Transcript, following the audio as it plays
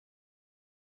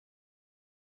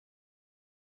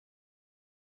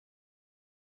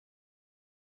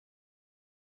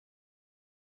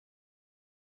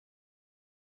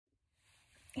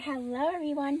Hello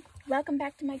everyone, welcome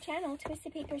back to my channel,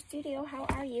 Twisted Paper Studio. How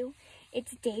are you?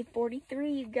 It's day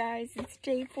 43, you guys. It's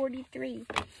day 43.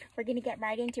 We're going to get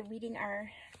right into reading our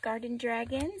garden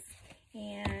dragons.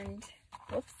 And,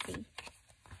 whoopsie.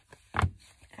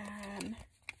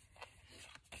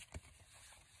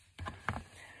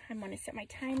 I'm going to set my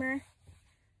timer.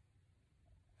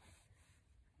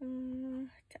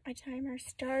 My timer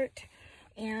start.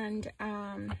 And,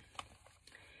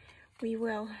 we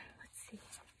will...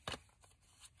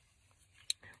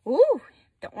 Ooh,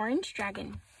 the orange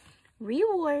dragon.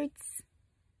 Rewards.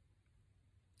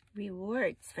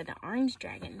 Rewards for the orange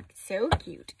dragon. So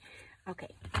cute. Okay,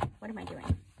 what am I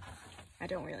doing? I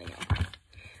don't really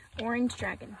know. Orange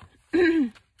dragon.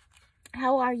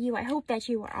 How are you? I hope that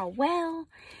you are all well.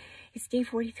 It's day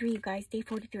 43, you guys. Day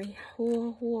 43.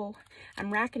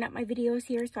 I'm racking up my videos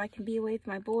here so I can be away with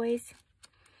my boys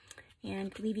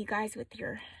and leave you guys with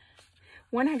your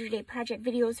 100-day project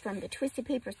videos from the Twisted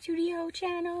Paper Studio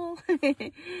channel.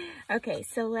 Okay,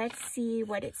 so let's see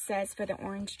what it says for the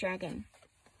orange dragon.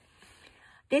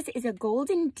 This is a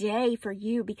golden day for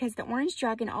you because the orange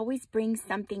dragon always brings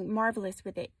something marvelous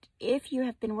with it. If you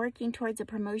have been working towards a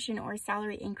promotion or a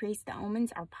salary increase, the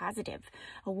omens are positive.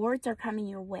 Awards are coming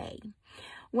your way.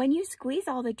 When you squeeze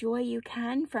all the joy you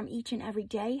can from each and every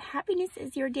day, happiness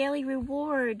is your daily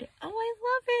reward. Oh, I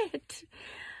love it.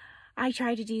 I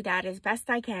try to do that as best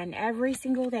I can. Every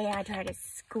single day I try to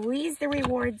squeeze the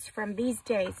rewards from these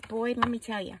days. Boy, let me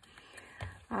tell you.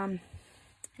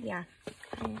 Yeah,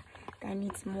 I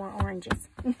need some more oranges.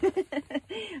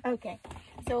 Okay,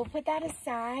 so we'll put that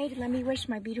aside. Let me wish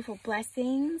my beautiful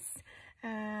blessings.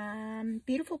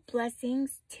 Beautiful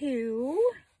blessings to...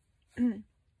 Give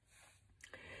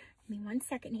me 1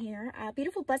 second here.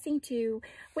 Beautiful blessing to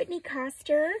Whitney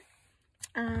Coster,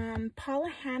 Paula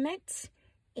Hammett,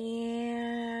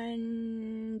 and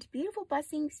beautiful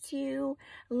blessings to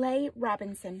Leigh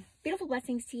Robinson. Beautiful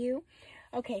blessings to you.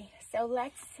 Okay, so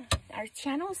let's, our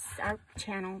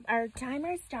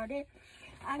timer started.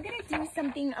 I'm gonna do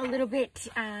something a little bit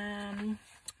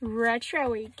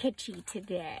retro-y, kitschy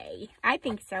today. I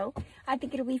think so. I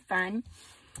think it'll be fun.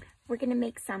 We're gonna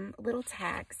make some little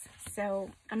tags.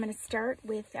 So I'm gonna start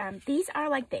with these are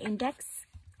like the index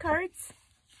cards.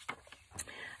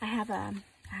 I have a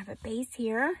base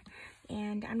here,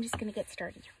 and I'm just gonna get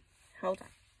started. Hold on.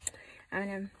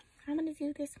 I'm gonna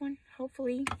do this one.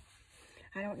 Hopefully,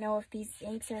 I don't know if these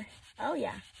inks are. Oh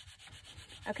yeah.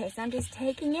 Okay, so I'm just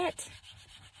taking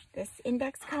this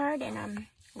index card, and I'm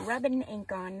rubbing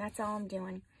ink on. That's all I'm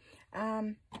doing.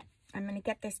 I'm gonna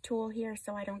get this tool here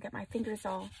so I don't get my fingers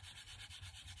all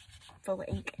full of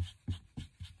ink.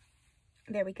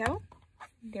 There we go.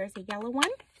 There's a yellow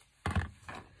one.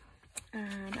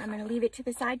 I'm going to leave it to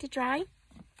the side to dry.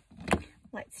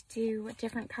 Let's do a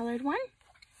different colored one.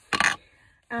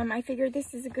 I figured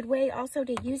this is a good way also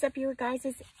to use up your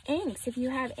guys' inks. If you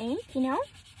have ink, you know,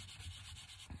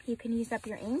 you can use up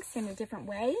your inks in a different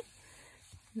way.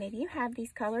 Maybe you have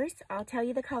these colors. I'll tell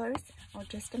you the colors in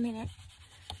just a minute.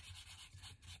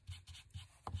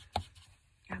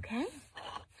 Okay.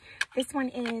 This one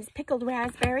is pickled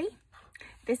raspberry.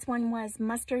 This one was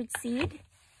mustard seed.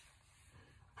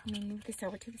 Let me move this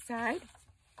over to the side.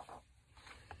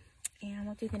 And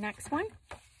we'll do the next one.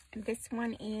 This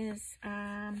one is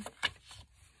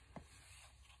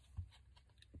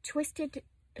twisted,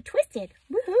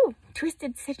 woohoo,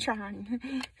 twisted citron.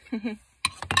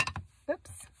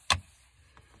 Whoops.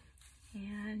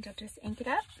 And I'll just ink it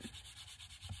up.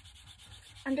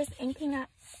 I'm just inking up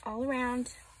all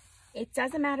around. It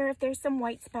doesn't matter if there's some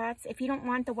white spots. If you don't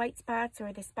want the white spots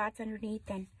or the spots underneath,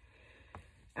 then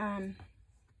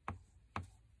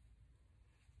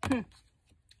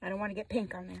I don't want to get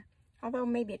pink on there. Although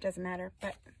maybe it doesn't matter,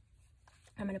 but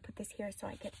I'm going to put this here so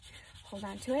I can hold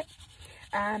on to it.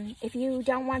 If you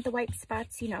don't want the white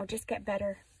spots, you know, just get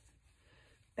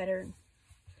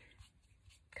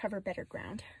cover better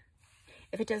ground.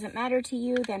 If it doesn't matter to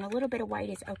you, then a little bit of white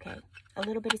is okay. A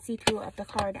little bit of see-through of the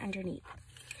card underneath.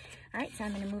 All right, so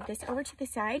I'm going to move this over to the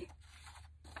side.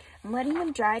 I'm letting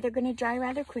them dry. They're going to dry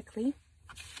rather quickly.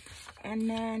 And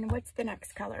then what's the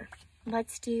next color?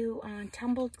 Let's do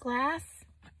tumbled glass.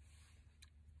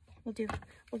 We'll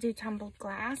do tumbled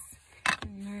glass,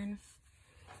 and then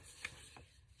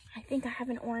I think I have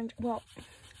an orange. Well,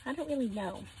 I don't really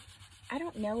know. I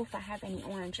don't know if I have any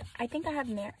orange. I think I have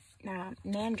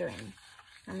mandarin.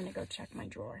 I'm gonna go check my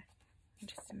drawer in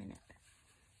just a minute.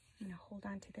 I'm gonna hold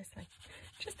on to this like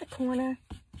just the corner.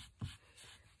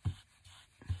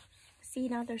 See,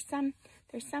 now there's some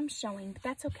showing, but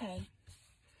that's okay.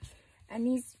 And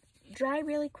these dry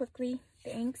really quickly,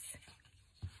 the inks.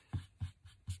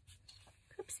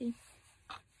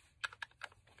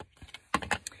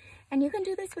 And you can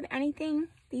do this with anything.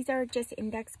 These are just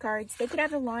index cards. They could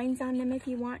have the lines on them if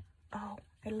you want. Oh,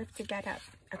 I lifted that up.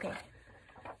 Okay.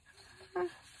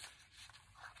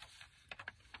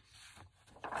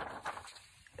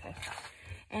 Okay.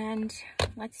 And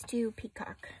let's do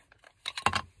peacock.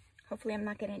 Hopefully I'm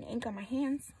not getting ink on my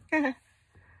hands. I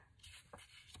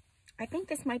think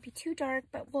this might be too dark,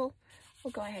 but we'll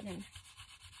go ahead and...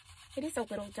 It is a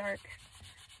little dark,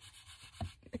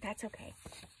 but that's okay.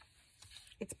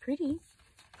 It's pretty.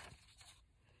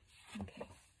 Okay,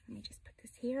 let me just put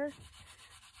this here.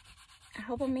 I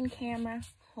hope I'm in camera.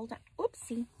 Hold on.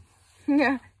 Oopsie.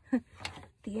 Yeah.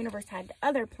 The universe had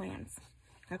other plans.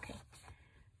 Okay.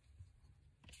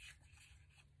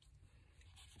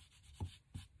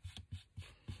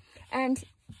 And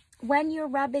when you're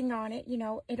rubbing on it, you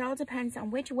know, it all depends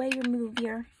on which way you move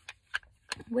your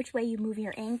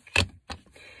ink.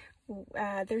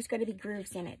 There's going to be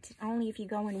grooves in it. Only if you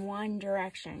go in one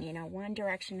direction, you know, one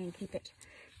direction and keep it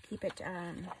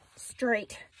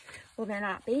straight will there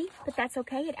not be, but that's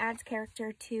okay. It adds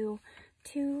character to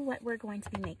what we're going to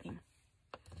be making.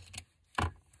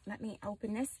 Let me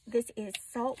open this. This is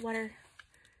saltwater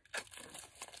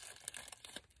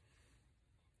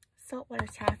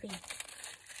taffy.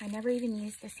 I never even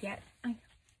used this yet.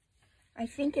 I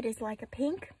think it is like a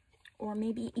pink, or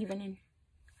maybe even in,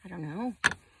 I don't know.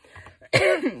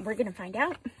 We're gonna find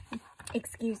out.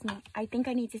 Excuse me. I think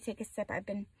I need to take a sip. I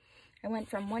went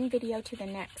from one video to the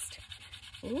next.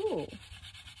 Ooh.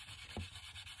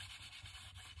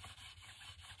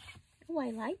 Oh,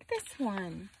 I like this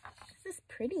one. This is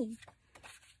pretty.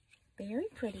 Very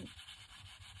pretty.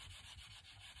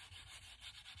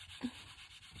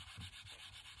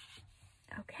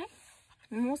 Okay.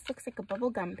 Almost looks like a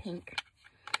bubblegum pink.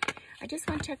 I just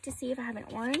want to check to see if I have an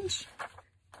orange.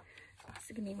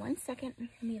 So give me 1 second.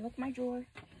 Let me look my drawer.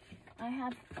 I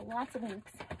have lots of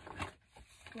inks.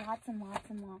 Lots and lots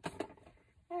and lots.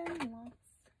 And lots.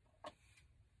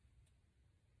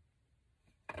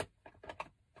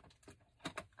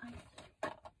 I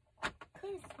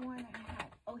could have sworn I had.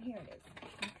 Oh, here it is.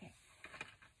 Okay.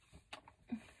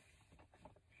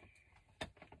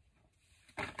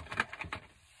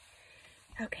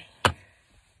 Okay.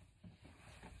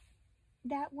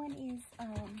 That one is,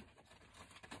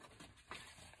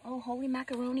 oh, holy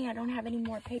macaroni, I don't have any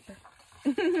more paper.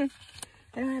 I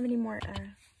don't have any more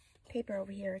paper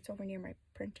over here. It's over near my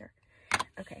printer.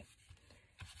 Okay.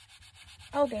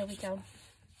 Oh, there we go.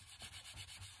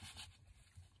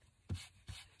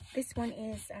 This one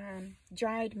is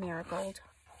dried marigold.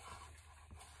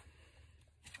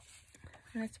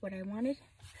 That's what I wanted.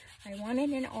 I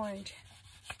wanted an orange.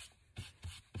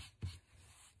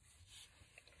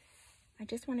 I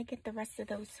just want to get the rest of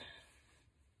those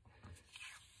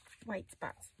white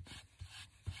spots.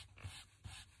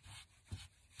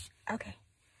 Okay.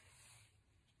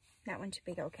 That one should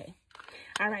be okay.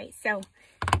 All right, so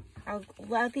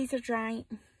while these are drying,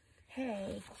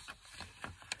 hey,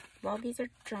 while these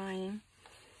are drying,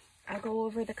 I'll go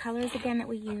over the colors again that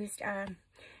we used.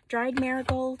 Dried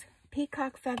marigold,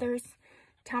 peacock feathers,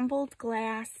 tumbled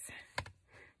glass,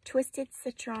 twisted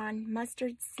citron,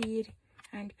 mustard seed,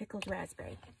 and pickled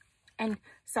raspberry, and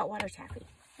saltwater taffy.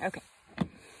 Okay.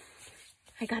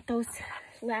 I got those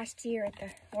last year at the,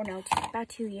 or no, about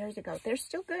 2 years ago. They're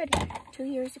still good. 2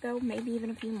 years ago, maybe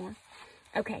even a few more.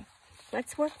 Okay,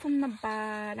 let's work from the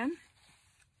bottom.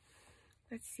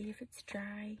 Let's see if it's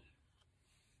dry.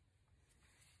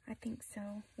 I think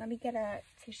so. Let me get a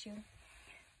tissue.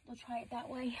 We'll try it that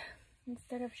way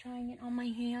instead of trying it on my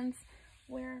hands.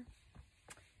 Where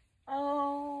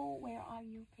are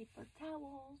you, paper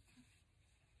towels?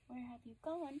 Where have you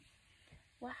gone?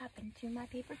 What happened to my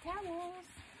paper towels?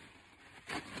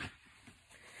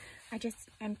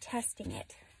 I'm testing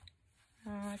it.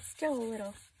 It's still a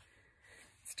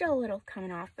little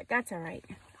coming off, but that's all right.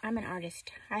 I'm an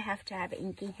artist. I have to have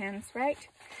inky hands, right?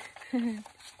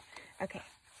 Okay,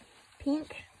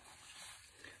 pink.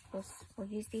 We'll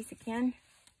use these again.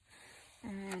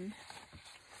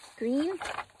 Green.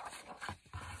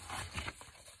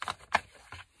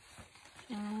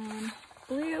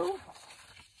 Blue.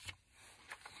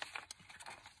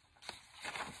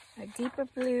 A deeper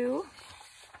blue.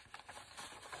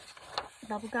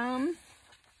 Bubblegum.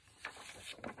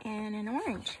 And an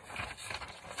orange.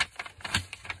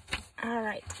 All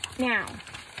right, now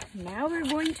we're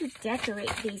going to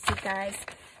decorate these, you guys.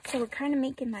 So we're kind of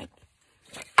making like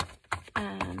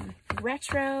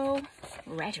retro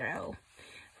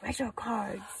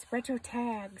cards, retro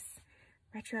tags,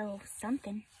 retro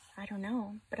something. I don't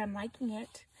know, but I'm liking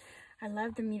it. I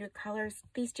love the muted colors.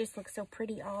 These just look so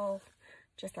pretty, all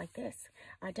just like this.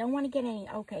 I don't want to get any,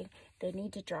 okay, they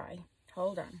need to dry.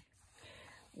 Hold on.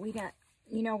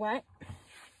 You know what?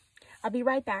 I'll be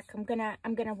right back. I'm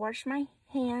gonna wash my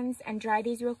hands and dry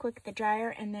these real quick at the dryer,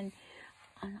 and then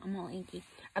I'm all inky.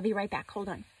 I'll be right back. Hold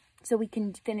on. So we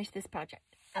can finish this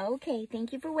project. Okay,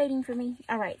 thank you for waiting for me.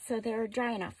 All right, so they're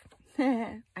dry enough,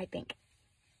 I think.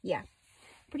 Yeah,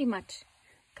 pretty much.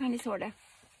 Kind of, sort of.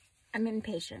 I'm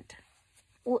impatient.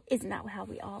 Well, isn't that how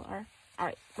we all are? All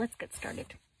right, let's get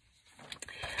started.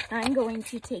 I'm going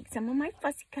to take some of my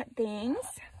fussy cut things.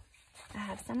 I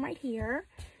have some right here.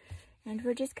 And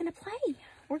we're just going to play.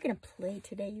 We're going to play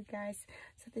today, you guys.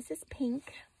 So this is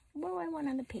pink. What do I want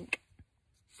on the pink?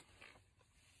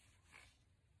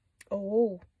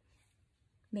 Oh,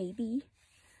 maybe.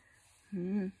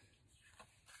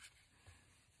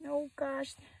 Oh,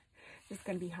 gosh. This is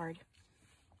going to be hard.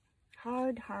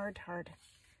 Hard.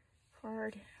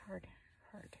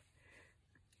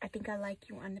 I think I like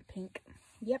you on the pink.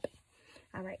 Yep.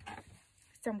 All right.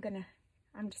 So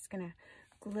I'm just going to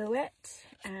glue it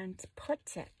and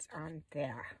put it on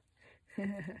there.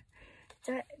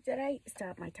 Did I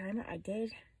stop my timer? I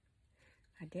did.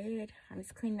 I'm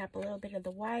just cleaning up a little bit of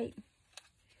the white.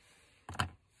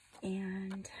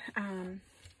 And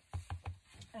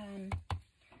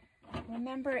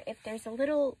remember, if there's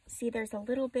there's a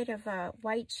little bit of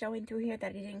white showing through here that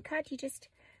I didn't cut, you just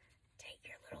take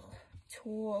your little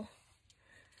tool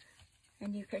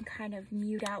and you can kind of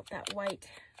mute out that white.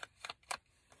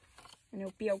 And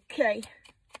it'll be okay.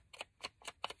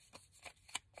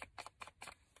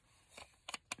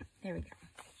 There we go.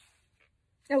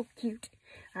 Oh, cute.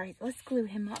 All right, let's glue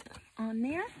him up on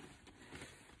there.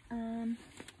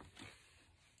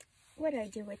 What did I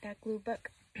do with that glue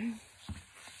book?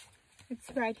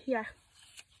 It's right here.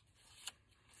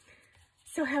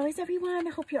 So how is everyone?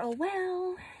 I hope you're all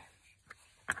well.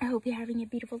 I hope you're having a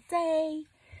beautiful day.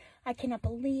 I cannot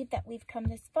believe that we've come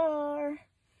this far.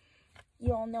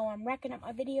 You all know I'm racking up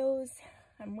my videos.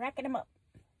 I'm racking them up.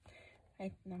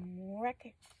 I'm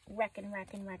wrecking.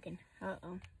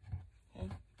 Uh-oh. Okay.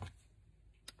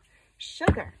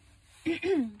 Sugar.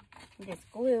 This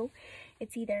glue.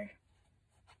 It's either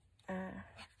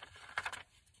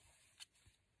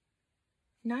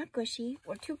not gushy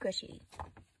or too gushy.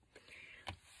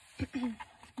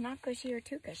 Not gushy or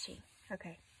too gushy.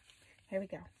 Okay. Here we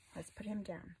go. Let's put him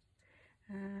down.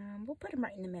 We'll put him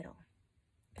right in the middle.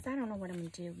 Because I don't know what I'm going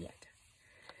to do yet.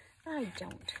 I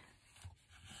don't.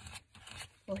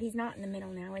 Well, he's not in the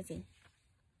middle now, is he?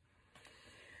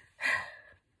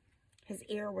 His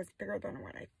ear was bigger than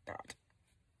what I thought.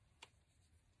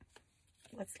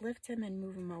 Let's lift him and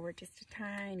move him over just a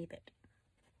tiny bit.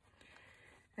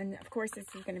 And, of course,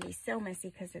 this is going to be so messy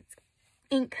because it's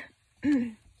ink.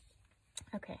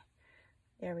 Okay.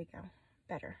 There we go.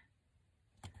 Better.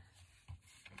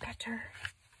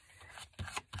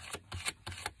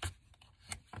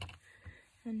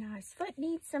 And now his foot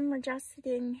needs some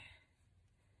adjusting.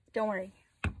 Don't worry.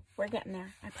 We're getting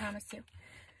there. I promise you.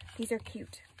 These are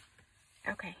cute.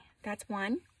 Okay. That's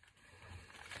one.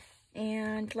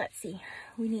 And let's see.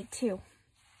 We need two.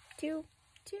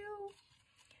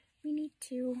 We need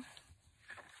two.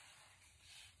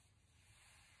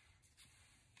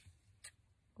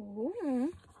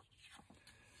 Ooh.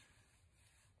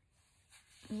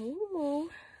 Ooh.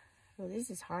 Oh, this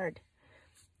is hard.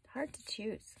 Hard to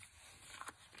choose.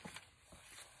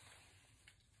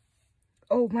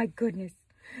 Oh my goodness.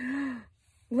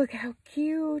 Look how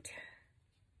cute.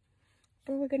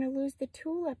 But we're going to lose the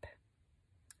tulip.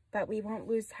 But we won't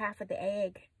lose half of the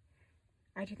egg.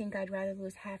 I think I'd rather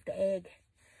lose half the egg,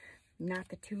 not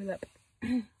the tulip.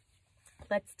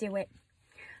 Let's do it.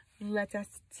 Let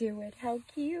us do it. How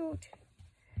cute.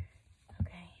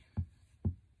 Okay.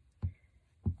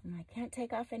 And I can't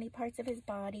take off any parts of his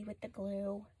body with the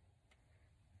glue.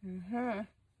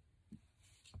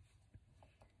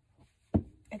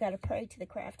 I gotta pray to the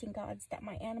crafting gods that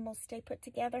my animals stay put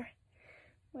together.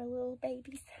 My little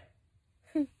babies.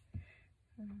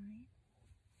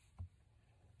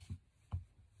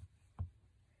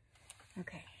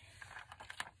 Okay.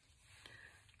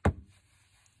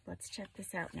 Let's check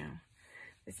this out now.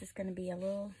 This is going to be a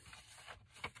little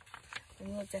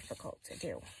difficult to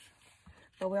do.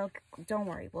 But don't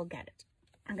worry, we'll get it.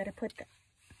 I'm going to put the...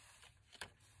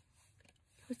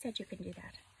 Who said you can do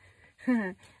that?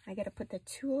 I got to put the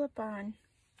tulip on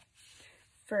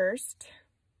first.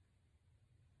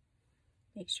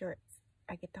 Make sure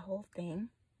I get the whole thing.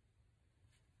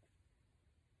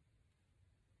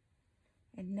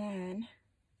 And then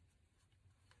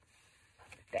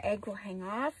the egg will hang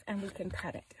off and we can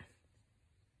cut it.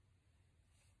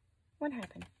 What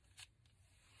happened?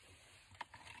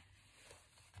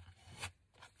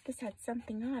 This had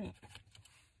something on it.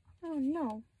 Oh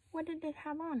no, what did it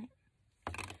have on it?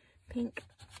 Pink.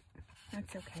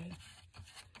 That's okay.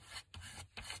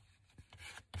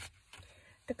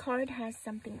 The card has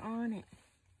something on it.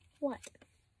 What?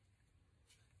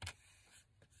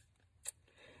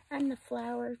 And the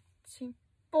flower too.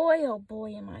 Boy, oh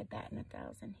boy, am I batting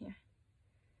 1,000 here.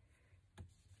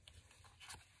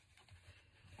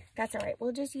 That's all right.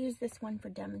 We'll just use this one for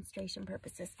demonstration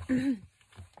purposes.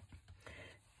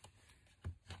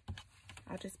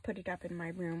 I'll just put it up in my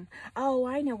room. Oh,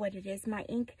 I know what it is. My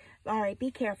ink. All right,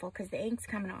 be careful because the ink's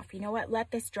coming off. You know what?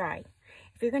 Let this dry.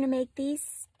 If you're going to make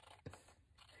these,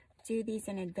 do these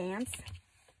in advance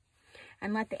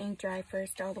and let the ink dry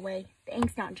first all the way. The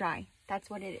ink's not dry. That's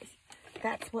what it is.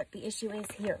 That's what the issue is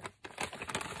here.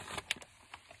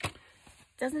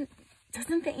 Doesn't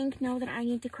the ink know that I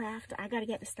need to craft? I got to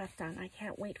get the stuff done. I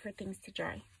can't wait for things to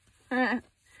dry.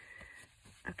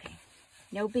 Okay.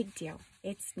 No big deal.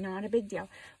 It's not a big deal.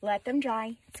 Let them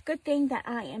dry. It's a good thing that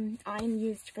I am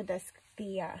used for this,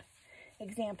 the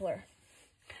exemplar.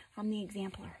 I'm the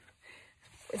exemplar.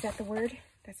 Is that the word?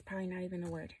 That's probably not even the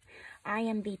word. I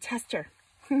am the tester.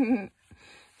 I'm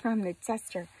the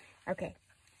tester. Okay.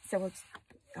 So it's,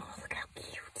 oh, look how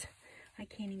cute. I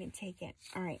can't even take it.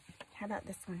 All right. How about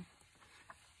this one?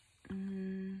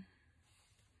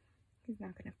 He's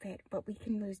not going to fit, but we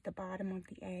can lose the bottom of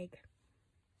the egg.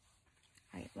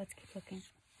 All right, let's keep looking.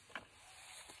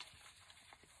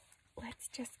 Let's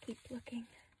just keep looking.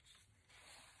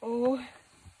 Oh.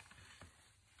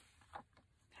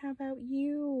 How about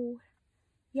you?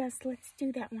 Yes, let's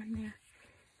do that one there.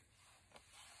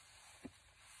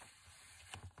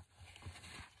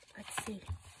 Let's see.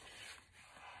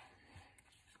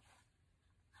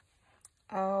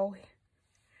 Oh,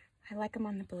 I like them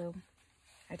on the blue.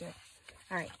 I do.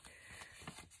 All right.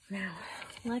 Now,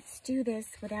 let's do this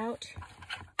without...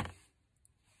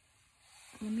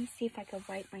 Let me see if I can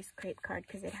wipe my scrape card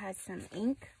because it has some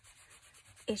ink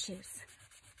issues.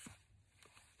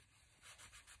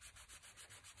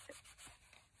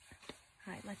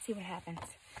 All right, let's see what happens.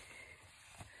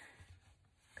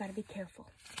 Gotta be careful.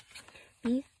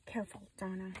 Be careful,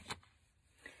 Donna.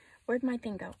 Where'd my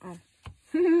thing go? Oh.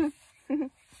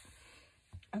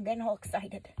 I'm getting all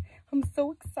excited. I'm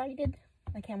so excited.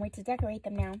 I can't wait to decorate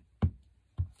them now.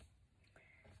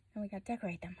 And we gotta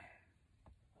decorate them.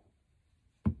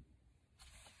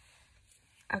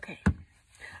 Okay.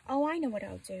 Oh, I know what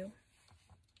I'll do.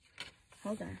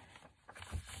 Hold on.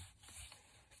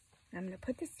 I'm gonna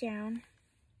put this down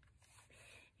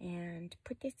and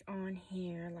put this on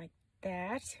here like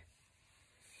that.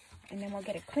 And then we'll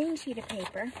get a clean sheet of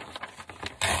paper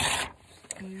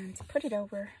and put it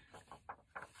over.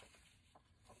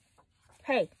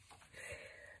 Hey.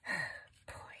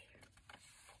 Boy.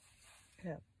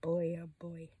 Oh boy, oh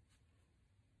boy.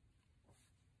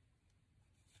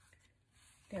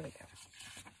 There we go.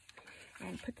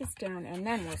 And put this down and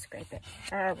then we'll scrape it.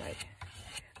 All right.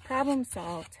 Problem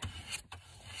solved.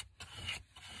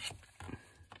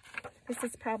 This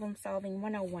is problem solving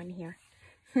 101 here.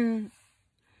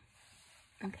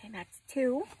 Okay, that's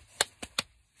 2.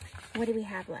 What do we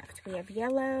have left? We have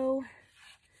yellow,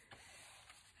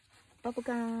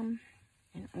 bubblegum,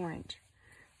 and orange.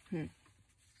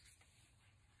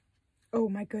 Oh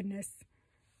my goodness.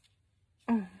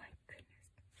 Oh my goodness.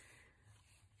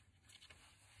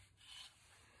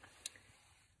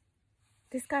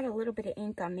 This got a little bit of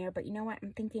ink on there, but you know what?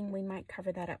 I'm thinking we might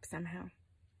cover that up somehow.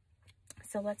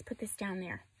 So let's put this down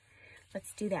there.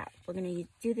 Let's do that. We're going to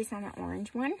do this on the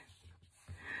orange one.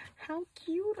 How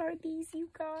cute are these, you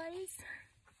guys?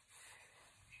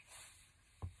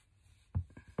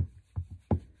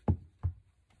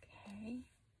 Okay.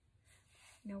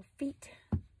 No feet.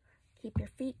 Keep your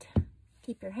feet.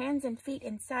 Keep your hands and feet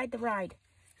inside the ride.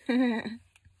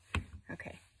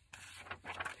 Okay.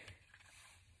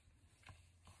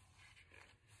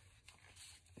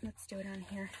 Let's do it on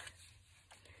here.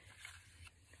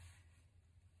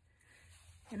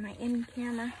 And my in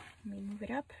camera, let me move it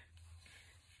up.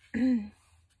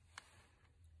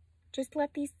 Just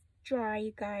let these dry,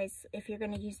 you guys, if you're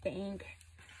going to use the ink.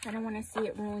 I don't want to see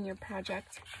it ruin your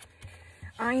project.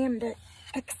 I am the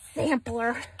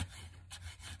exemplar.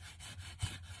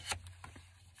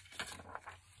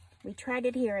 We tried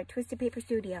it here at Twisted Paper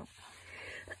Studio.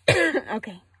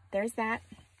 Okay, there's that.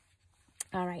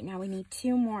 All right, now we need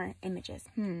 2 more images.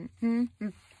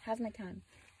 How's my time?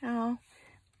 Oh,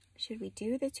 should we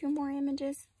do the 2 more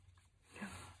images?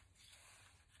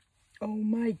 Oh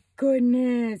my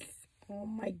goodness. Oh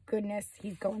my goodness,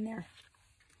 he's going there.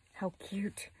 How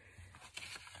cute.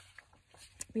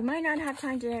 We might not have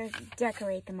time to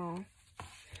decorate them all.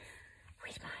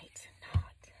 Where's mine?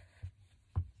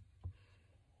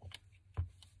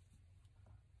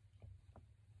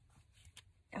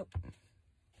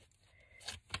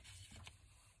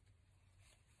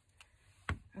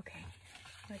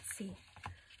 see.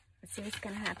 Let's see what's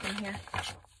gonna happen here.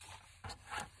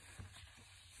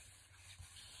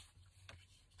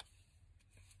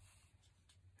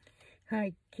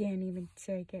 I can't even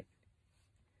take it.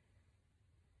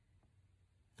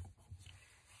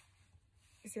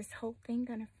 Is this whole thing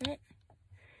gonna fit?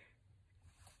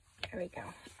 There we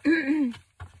go.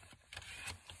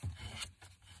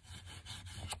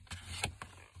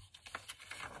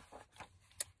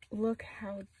 Look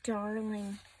how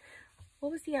darling.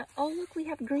 What was the, oh look, we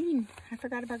have green. I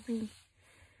forgot about green.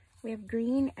 We have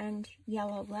green and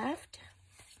yellow left.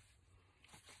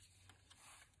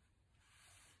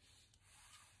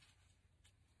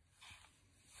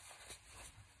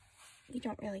 You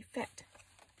don't really fit.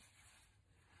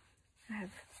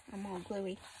 I'm all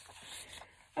gluey.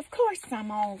 Of course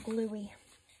I'm all gluey.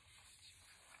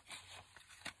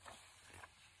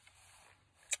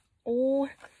 Oh,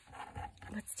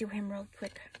 let's do him real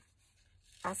quick.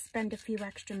 I'll spend a few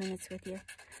extra minutes with you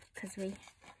because we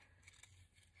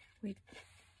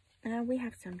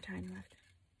have some time left.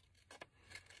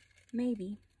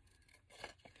 Maybe.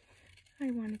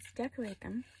 I wanted to decorate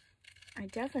them. I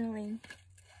definitely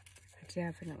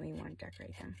want to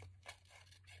decorate them.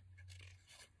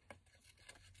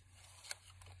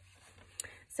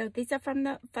 So these are from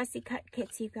the Fussy Cut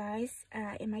kits, you guys,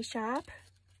 in my shop.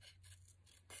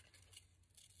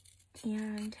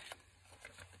 And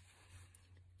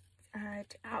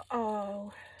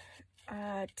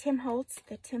Tim Holtz,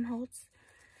 the Tim Holtz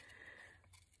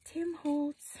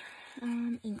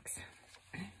inks.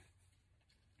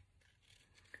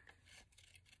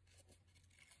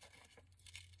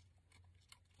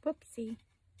 Whoopsie,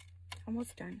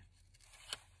 almost done.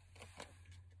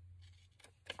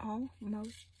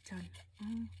 Almost done.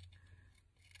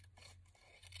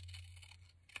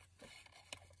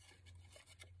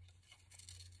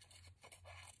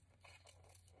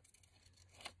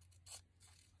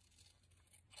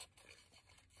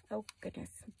 Oh goodness,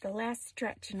 the last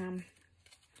stretch, and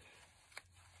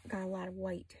got a lot of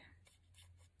white.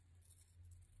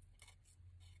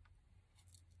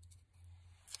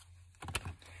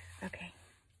 Okay.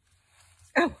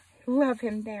 Oh, love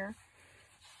him there.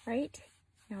 Right?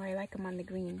 No, I like him on the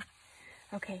green.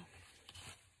 Okay.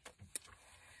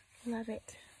 Love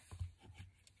it.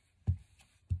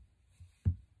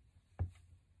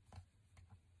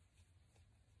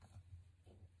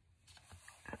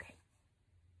 Okay.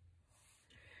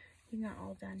 You're not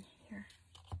all done here.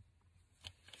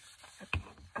 Okay.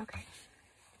 Okay.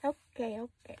 Okay,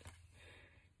 okay.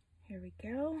 Here we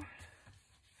go.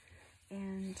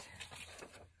 And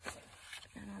put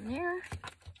that on there.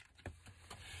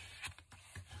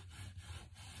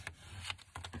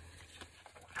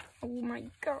 Oh my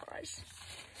gosh.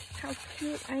 How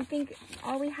cute. I think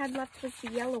all we had left was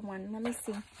the yellow one. Let me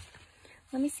see.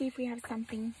 Let me see if we have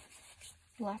something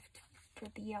left for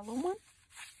the yellow one.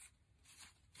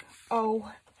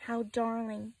 Oh, how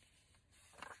darling.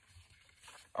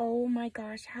 Oh my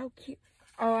gosh, how cute.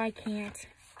 Oh, I can't.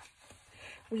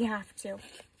 We have to.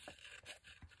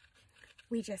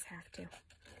 We just have to.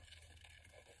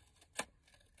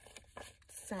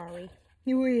 Sorry.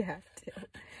 We have to.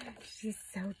 She's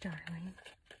so darling.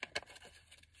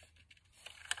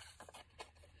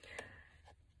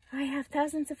 I have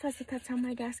thousands of fussy cuts on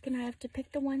my desk, and I have to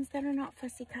pick the ones that are not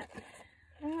fussy cut.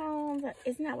 Oh,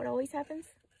 isn't that what always happens?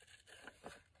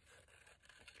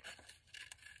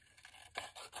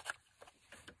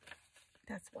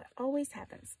 That's what always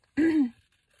happens.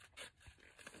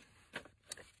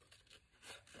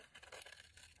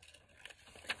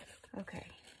 Okay.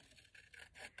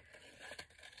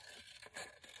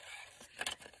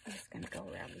 I'm just going to go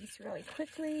around these really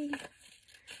quickly.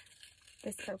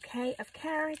 This bouquet of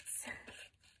carrots.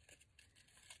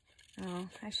 Oh,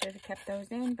 I should have kept those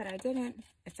in, but I didn't.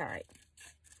 It's all right.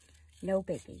 No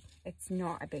biggie. It's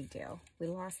not a big deal. We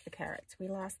lost the carrots. We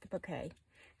lost the bouquet.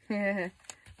 It's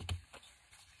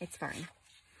fine.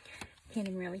 Can't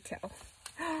even really tell.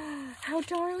 How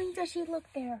darling does she look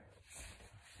there?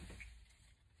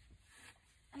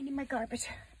 I need my garbage.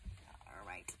 All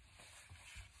right.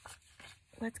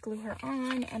 Let's glue her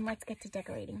on and let's get to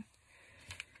decorating.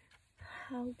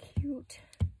 How cute.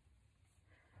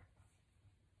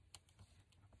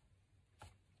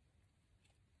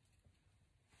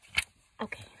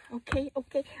 Okay, okay,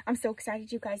 okay. I'm so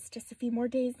excited, you guys. Just a few more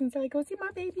days until I go see my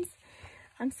babies.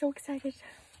 I'm so excited.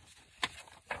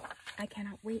 I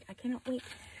cannot wait. I cannot wait.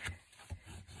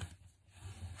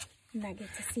 And I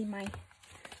get to see my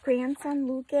grandson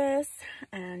Lucas,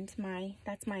 and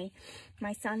that's my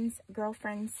son's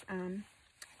girlfriend's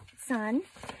son,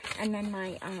 and then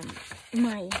my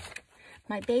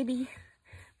baby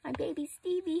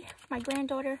Stevie, my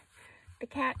granddaughter, the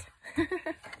cat,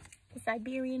 the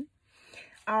Siberian.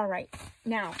 All right,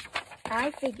 now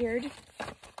I figured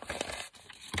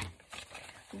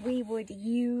we would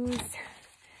use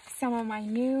some of my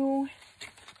new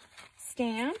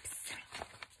stamps.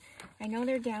 I know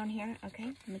they're down here. Okay,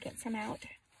 let me get some out.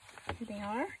 Here they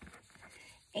are.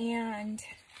 And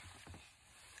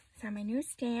some of my new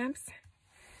stamps.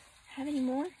 Have any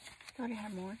more? Thought I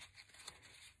had more.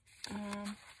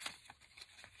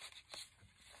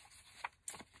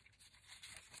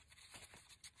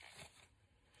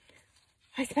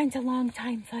 I spent a long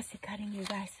time fussy cutting, you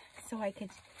guys, so I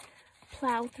could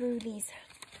plow through these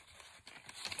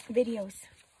videos.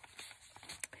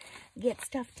 Get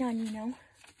stuff done, you know.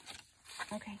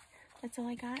 Okay, that's all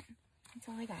I got. That's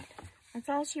all I got. That's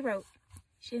all she wrote.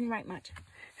 She didn't write much.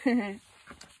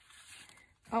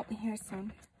 Oh, here's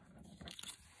some.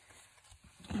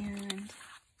 And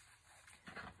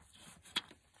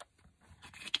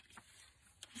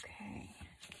okay.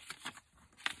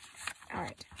 All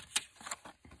right.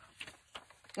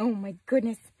 Oh my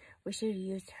goodness. We should have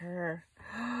used her.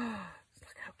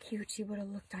 Look how cute she would have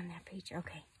looked on that page.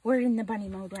 Okay. We're in the bunny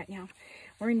mode right now.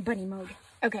 We're in bunny mode.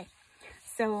 Okay.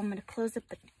 So I'm going to close up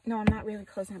the... No, I'm not really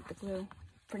closing up the glue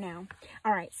for now.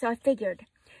 All right. So I figured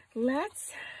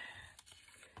let's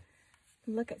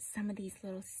look at some of these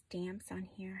little stamps on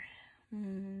here.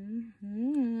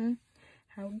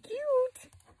 How cute.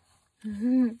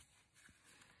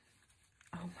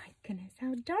 Oh my goodness.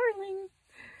 How darling.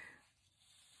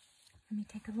 Let me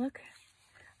take a look.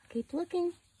 I'll keep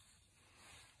looking.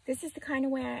 This is the kind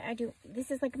of way I do.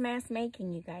 This is like mass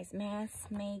making, you guys. Mass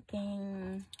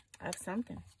making of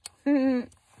something.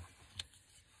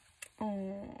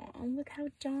 Oh, look how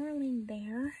darling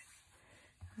there.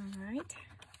 All right.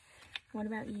 What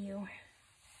about you?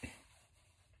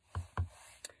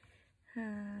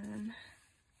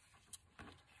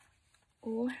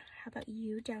 Oh, how about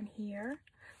you down here?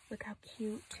 Look how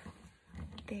cute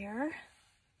there.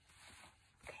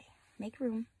 Okay, make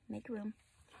room, make room.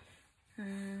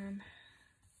 Oh,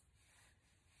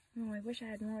 I wish I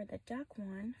had more of the duck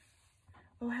one.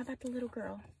 Oh, how about the little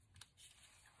girl?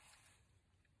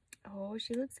 Oh,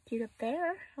 she looks cute up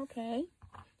there. Okay.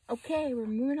 Okay, we're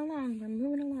moving along. We're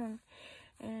moving along.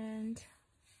 And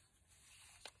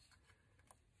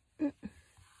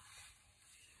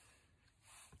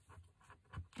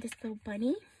this little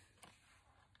bunny.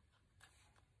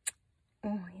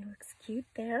 Oh, he looks cute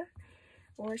there.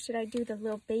 Or should I do the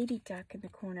little baby duck in the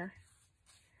corner?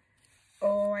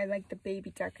 Oh, I like the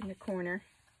baby duck in the corner.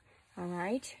 All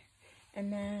right.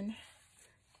 And then,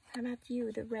 how about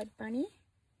you, the red bunny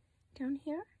down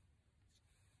here?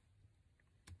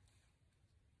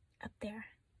 Up there.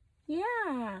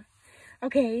 Yeah.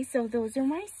 Okay, so those are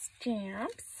my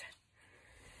stamps.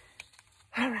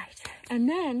 All right. And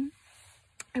then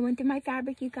I went through my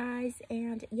fabric, you guys,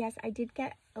 and yes, I did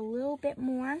get a little bit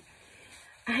more.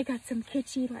 I got some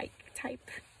kitschy, like,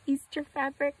 type Easter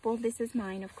fabric. Well, this is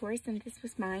mine, of course, and this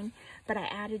was mine, but I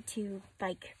added to,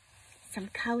 like, some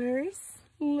colors.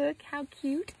 Look how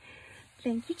cute.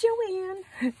 Thank you, Joanne.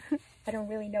 I don't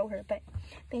really know her, but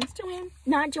thanks, Joanne.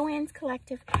 Not Joanne's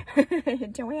Collective.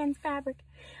 Joanne's Fabric.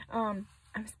 I'm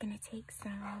just going to take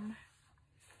some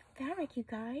fabric, you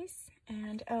guys.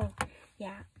 And, oh,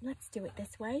 yeah, let's do it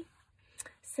this way.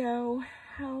 So,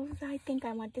 how do I think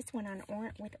I want this one on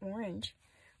with orange?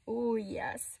 Oh,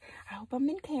 yes. I hope I'm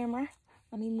in camera.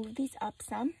 Let me move these up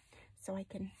some so I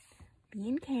can be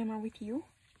in camera with you.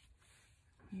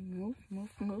 Move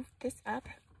this up.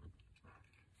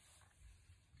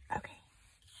 Okay.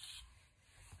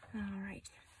 All right.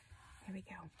 There we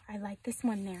go. I like this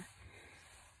one there.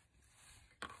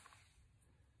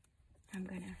 I'm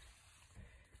going to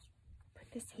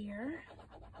put this here.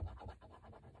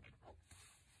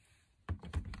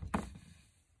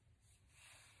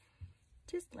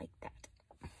 Just like that.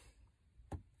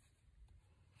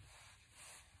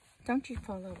 Don't you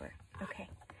fall over. Okay.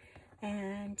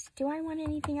 And do I want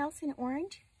anything else in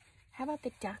orange? How about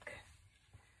the duck?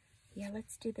 Yeah,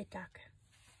 let's do the duck.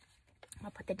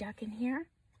 I'll put the duck in here.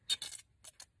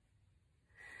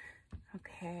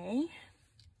 Okay.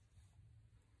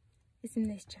 Isn't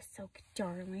this just so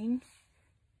darling?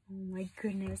 Oh my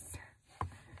goodness.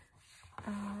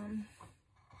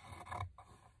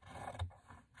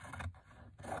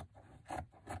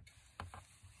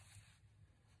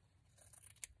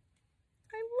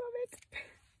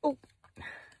 Oh,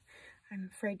 I'm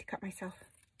afraid to cut myself.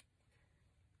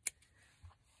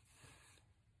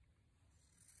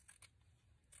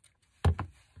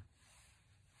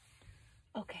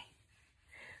 Okay.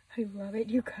 I love it,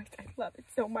 you guys. I love it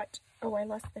so much. Oh, I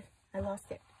lost it.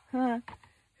 Huh.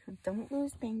 Don't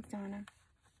lose things, Donna.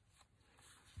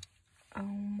 Oh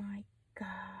my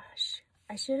gosh.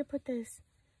 I should have put this.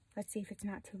 Let's see if it's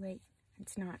not too late.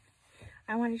 It's not.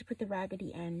 I wanted to put the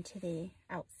raggedy end to the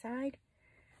outside,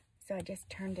 so I just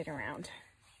turned it around.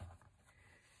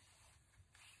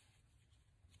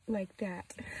 Like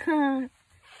that.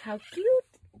 How cute.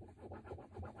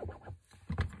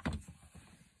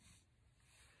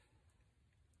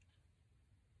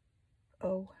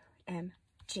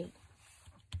 OMG.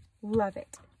 Love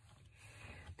it.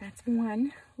 That's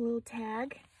one little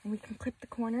tag, and we can clip the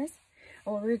corners.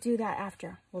 Oh, we'll do that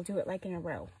after. We'll do it like in a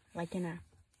row, like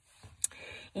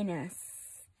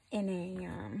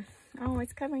oh,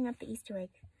 it's covering up the Easter egg.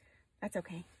 That's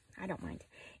okay. I don't mind.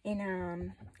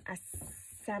 In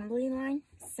assembly line.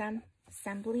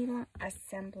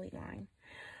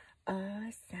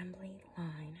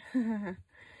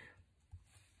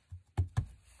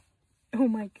 Oh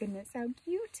my goodness, how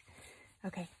cute.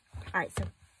 Okay. All right, so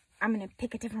I'm going to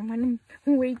pick a different one.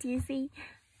 Wait till you see.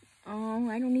 Oh,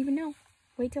 I don't even know.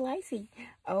 Wait till I see.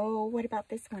 Oh, what about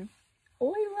this one?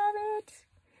 Oh, I love it.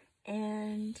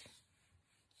 And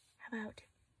how about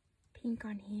pink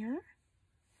on here?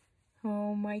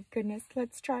 Oh my goodness,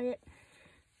 let's try it.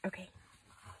 Okay.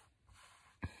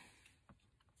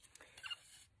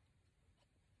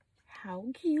 How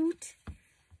cute.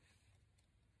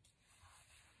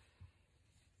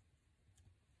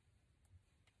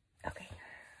 Okay,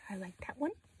 I like that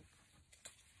one.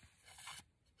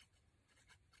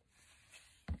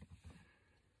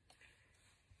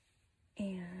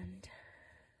 And,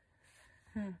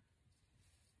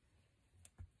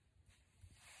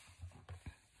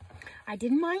 I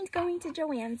didn't mind going to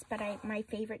Joann's, but my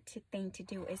favorite thing to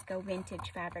do is go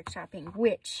vintage fabric shopping,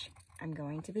 which I'm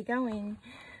going to be going.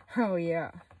 Oh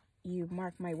yeah, you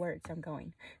mark my words, I'm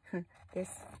going. This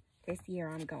year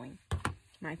I'm going.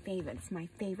 It's my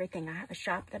favorite thing. I have a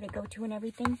shop that I go to and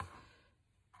everything.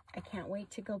 I can't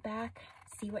wait to go back,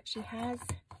 see what she has.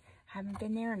 Haven't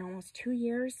been there in almost 2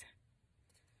 years.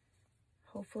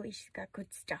 Hopefully she's got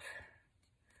good stuff.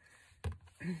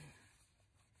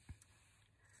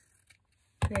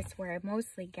 This is where I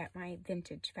mostly get my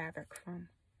vintage fabric from.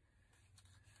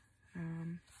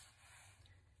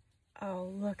 Oh,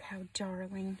 look how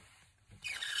darling.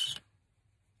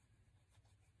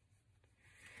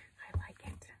 I like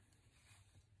it.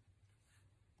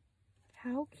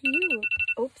 How cute.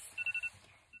 Oops.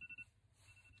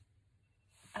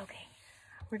 Okay.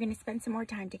 We're going to spend some more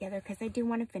time together because I do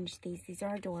want to finish these. These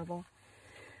are adorable.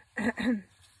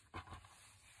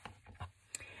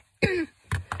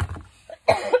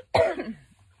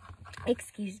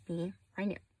 Excuse me.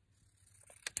 I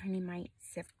need my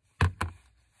sip.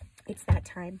 It's that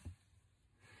time.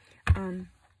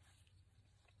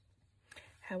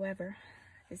 However,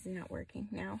 this is not working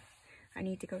now. I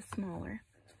need to go smaller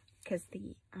because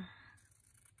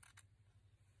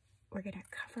we're going to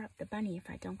cover up the bunny if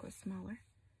I don't go smaller.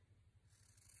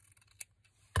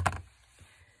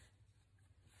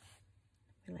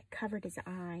 We covered his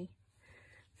eye.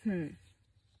 I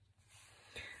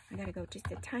gotta go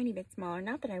just a tiny bit smaller.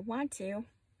 Not that I want to.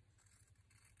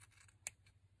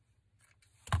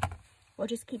 We'll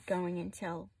just keep going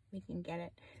until we can get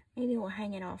it. Maybe we'll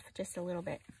hang it off just a little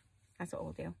bit. That's what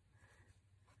we'll do.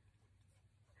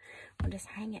 We'll just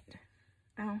hang it.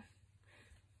 Oh,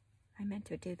 I meant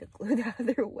to do the glue the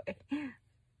other way.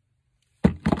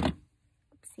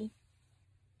 Oopsie.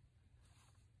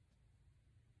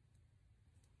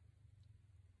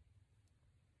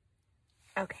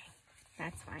 Okay.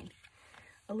 That's fine.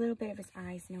 A little bit of his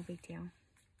eyes, no big deal.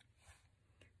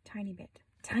 Tiny bit.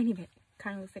 Tiny bit.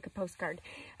 Kind of looks like a postcard.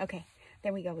 Okay,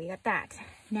 there we go. We got that.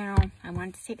 Now, I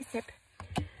wanted to take a sip.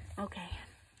 Okay.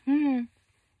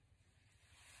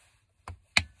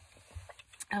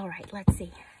 All right, let's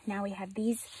see. Now we have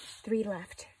these 3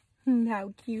 left.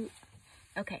 How cute.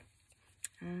 Okay.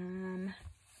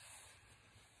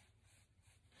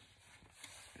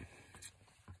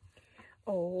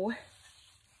 Oh.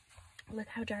 Look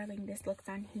how darling this looks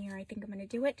on here. I think I'm going to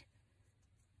do it.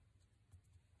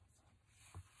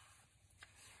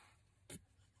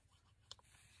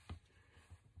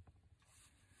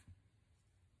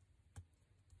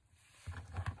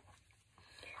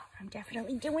 I'm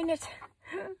definitely doing it.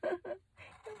 It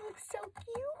looks so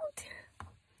cute.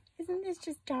 Isn't this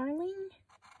just darling?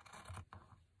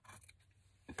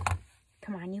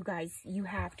 Come on, you guys. You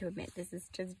have to admit this is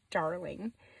just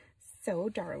darling. So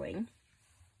darling.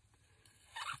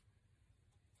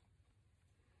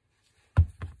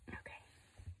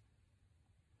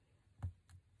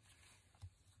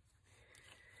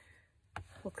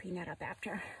 We'll clean that up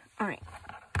after. All right.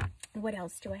 What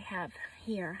else do I have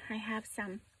here? I have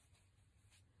some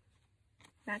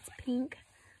That's pink.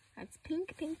 That's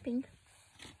pink, pink, pink.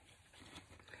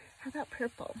 How about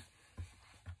purple?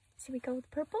 Should we go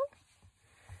with purple?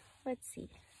 Let's see.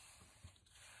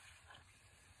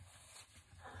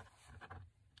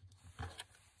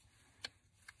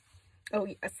 Oh,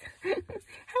 yes.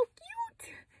 How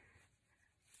cute.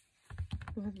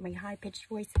 With my high-pitched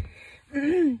voice.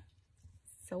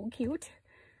 So cute.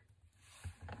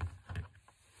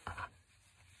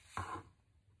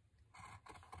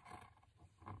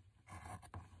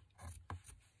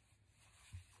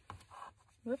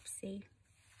 Whoopsie.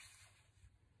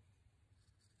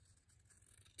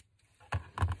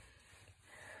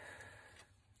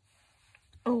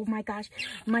 Oh my gosh.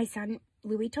 My son,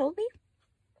 Louis, told me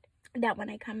that when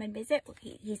I come and visit,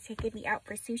 he's taking me out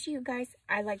for sushi, you guys.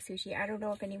 I like sushi. I don't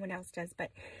know if anyone else does, but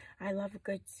I love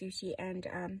good sushi. And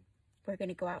we're going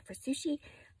to go out for sushi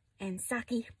and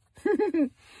sake.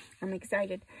 I'm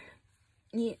excited.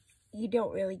 You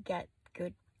don't really get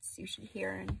good sushi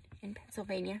here in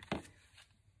Pennsylvania.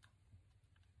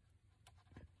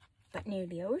 But near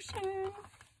the ocean.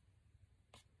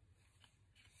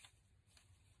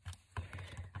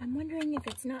 I'm wondering if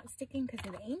it's not sticking because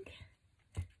of the ink.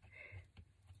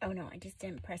 Oh no, I just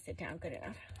didn't press it down good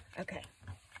enough. Okay.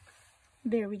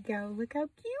 There we go. Look how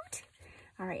cute.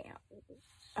 All right.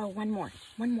 Oh, one more.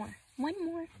 One more. One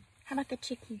more. How about the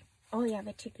chickie? Oh yeah,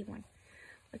 the chickie one.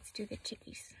 Let's do the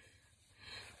chickies.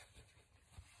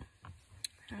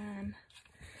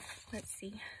 Let's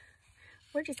see.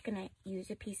 We're just gonna use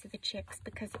a piece of the chicks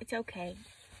because it's okay.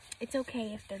 It's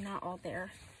okay if they're not all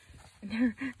there.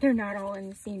 They're not all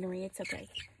in the scenery. It's okay.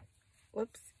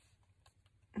 Whoops.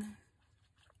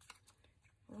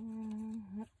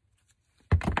 I'm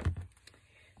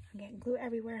getting glue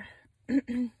everywhere.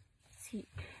 See,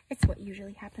 it's what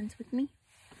usually happens with me.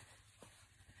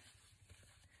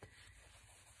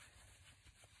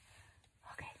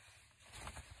 Okay.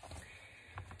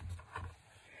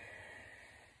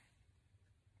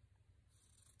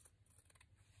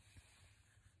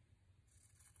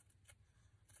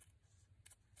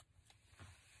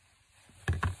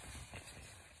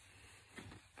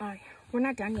 Alright, we're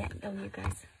not done yet though, you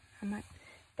guys. I'm not,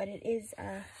 but it is,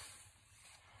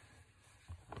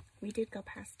 we did go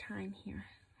past time here.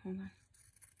 Hold on.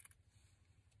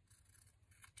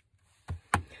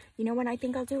 You know what I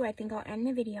think I'll do? I think I'll end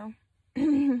the video.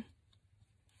 And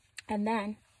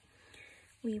then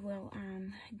we will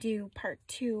do part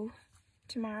 2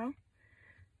 tomorrow.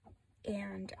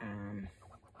 And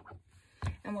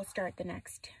we'll start the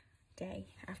next day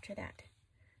after that.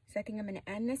 So I think I'm going to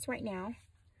end this right now.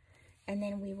 And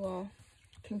then we will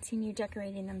continue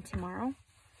decorating them tomorrow.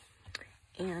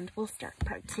 And we'll start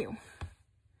part 2.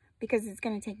 Because it's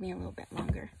going to take me a little bit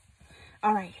longer.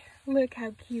 Alright, look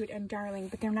how cute and darling.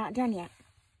 But they're not done yet.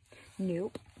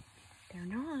 Nope. They're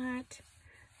not.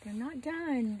 They're not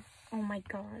done. Oh my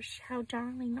gosh, how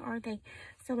darling are they?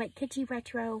 So like kitschy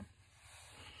retro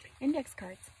index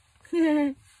cards.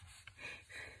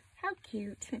 How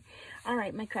cute.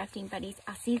 Alright, my crafting buddies.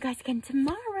 I'll see you guys again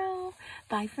tomorrow.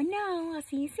 Bye for now. I'll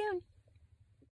see you soon.